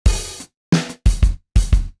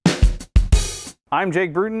I'm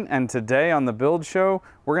Jake Bruton, and today on The Build Show,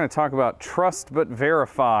 we're going to talk about trust but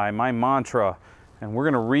verify, my mantra. And we're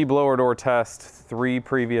going to re-blower door test 3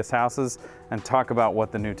 previous houses and talk about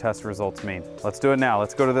what the new test results mean. Let's do it now.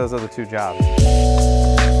 Let's go to those other 2 jobs.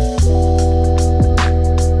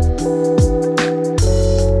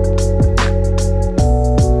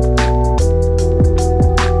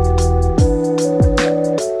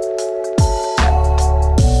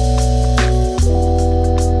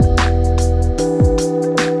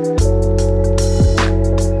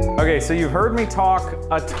 So you've heard me talk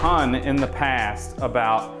a ton in the past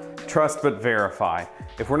about trust but verify.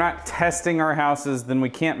 If we're not testing our houses, then we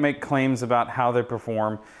can't make claims about how they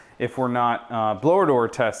perform. If we're not blower door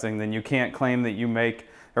testing, then you can't claim that you make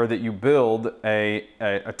or that you build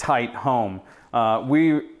a tight home.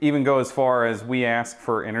 We even go as far as we ask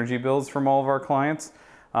for energy bills from all of our clients.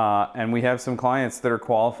 And we have some clients that are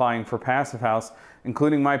qualifying for Passive House,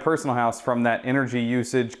 including my personal house, from that energy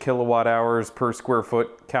usage kilowatt hours per square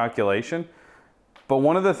foot calculation. But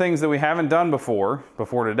one of the things that we haven't done before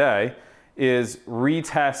today is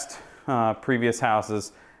retest previous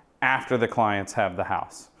houses after the clients have the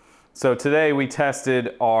house. So today we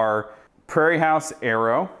tested our Prairie House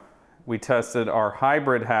Aarow, we tested our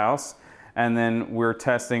hybrid house, and then we're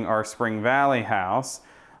testing our Spring Valley house.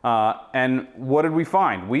 And what did we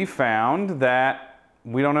find? We found that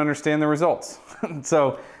we don't understand the results.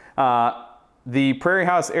 So the Prairie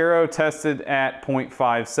House Aarow tested at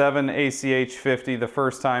 0.57 ACH 50 the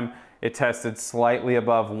first time. It tested slightly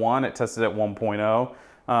above 1. It tested at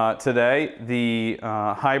 1.0 today. The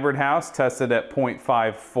hybrid house tested at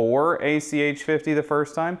 0.54 ACH 50 the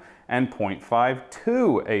first time and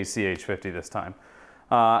 0.52 ACH 50 this time.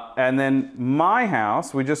 And then my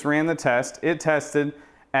house, we just ran the test. It tested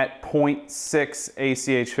at 0.6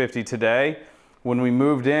 ACH 50 today. When we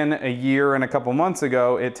moved in a year and a couple months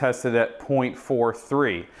ago, it tested at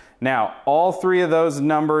 0.43. Now, all 3 of those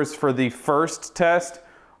numbers for the first test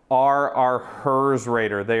are our HERS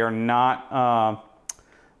rater. They are not,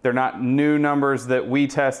 they're not new numbers that we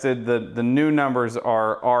tested. The new numbers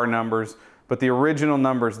are our numbers, but the original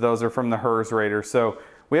numbers, those are from the HERS rater. So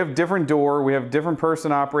we have different door, we have different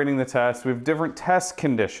person operating the test, we have different test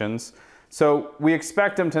conditions. So we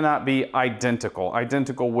expect them to not be identical.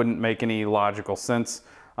 Identical wouldn't make any logical sense.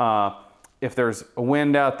 If there's a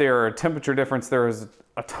wind out there or a temperature difference, there is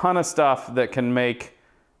a ton of stuff that can make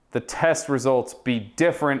the test results be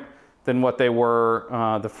different than what they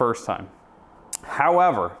were the first time.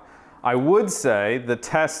 However, I would say the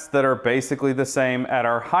tests that are basically the same at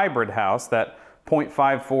our hybrid house, that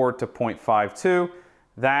 0.54 to 0.52,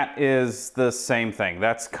 that is the same thing.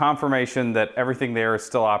 That's confirmation that everything there is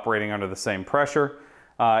still operating under the same pressure.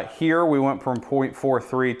 Here we went from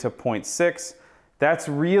 0.43 to 0.6. That's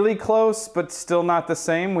really close, but still not the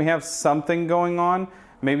same. We have something going on.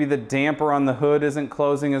 Maybe the damper on the hood isn't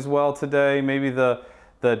closing as well today. Maybe the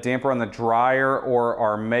damper on the dryer or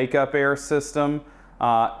our makeup air system.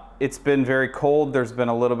 It's been very cold. There's been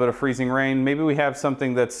a little bit of freezing rain. Maybe we have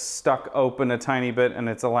something that's stuck open a tiny bit and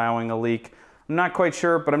it's allowing a leak. I'm not quite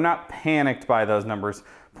sure, but I'm not panicked by those numbers.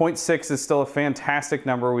 0.6 is still a fantastic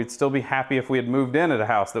number. We'd still be happy if we had moved in at a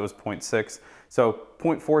house that was 0.6. So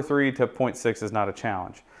 0.43 to 0.6 is not a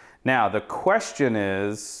challenge. Now, the question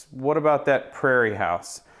is, what about that Prairie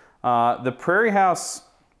House? The Prairie House,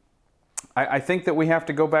 I think that we have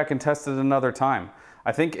to go back and test it another time.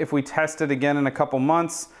 I think if we test it again in a couple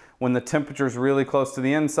months, when the temperature's really close to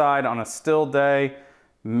the inside on a still day,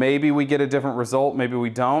 maybe we get a different result, maybe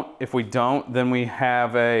we don't. If we don't, then we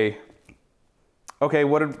have a, okay,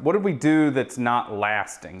 what did we do that's not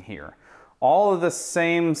lasting here? All of the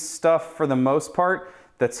same stuff for the most part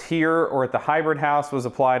that's here or at the hybrid house was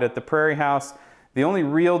applied at the Prairie House. The only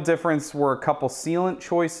real difference were a couple sealant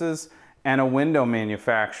choices and a window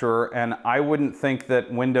manufacturer, and I wouldn't think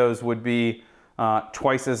that windows would be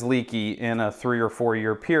twice as leaky in a 3 or 4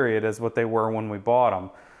 year period as what they were when we bought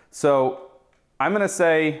them. So I'm gonna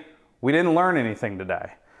say we didn't learn anything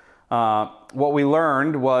today. What we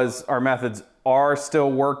learned was our methods are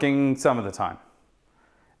still working some of the time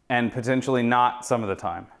and potentially not some of the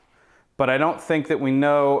time. But I don't think that we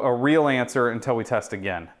know a real answer until we test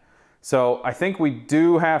again. So I think we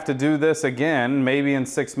do have to do this again, maybe in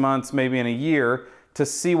 6 months, maybe in a year, to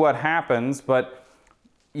see what happens. But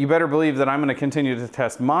you better believe that I'm gonna continue to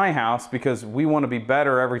test my house because we wanna be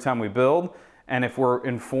better every time we build. And if we're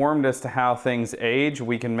informed as to how things age,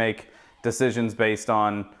 we can make decisions based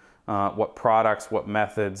on what products, what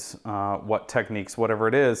methods, what techniques, whatever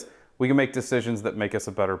it is. We can make decisions that make us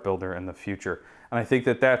a better builder in the future. And I think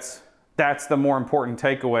that that's the more important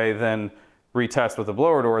takeaway than retest with a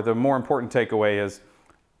blower door. The more important takeaway is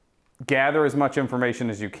gather as much information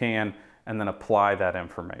as you can and then apply that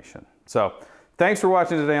information. So thanks for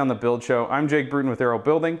watching today on The Build Show. I'm Jake Bruton with Aarow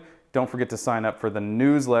Building. Don't forget to sign up for the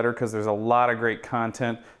newsletter because there's a lot of great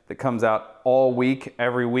content that comes out all week,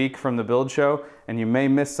 every week from The Build Show, and you may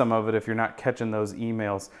miss some of it if you're not catching those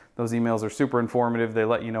emails. Those emails are super informative. They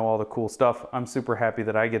let you know all the cool stuff. I'm super happy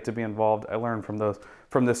that I get to be involved. I learn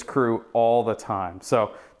from this crew all the time.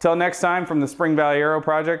 So till next time, from the Spring Valley Aarow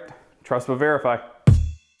Project, trust but verify.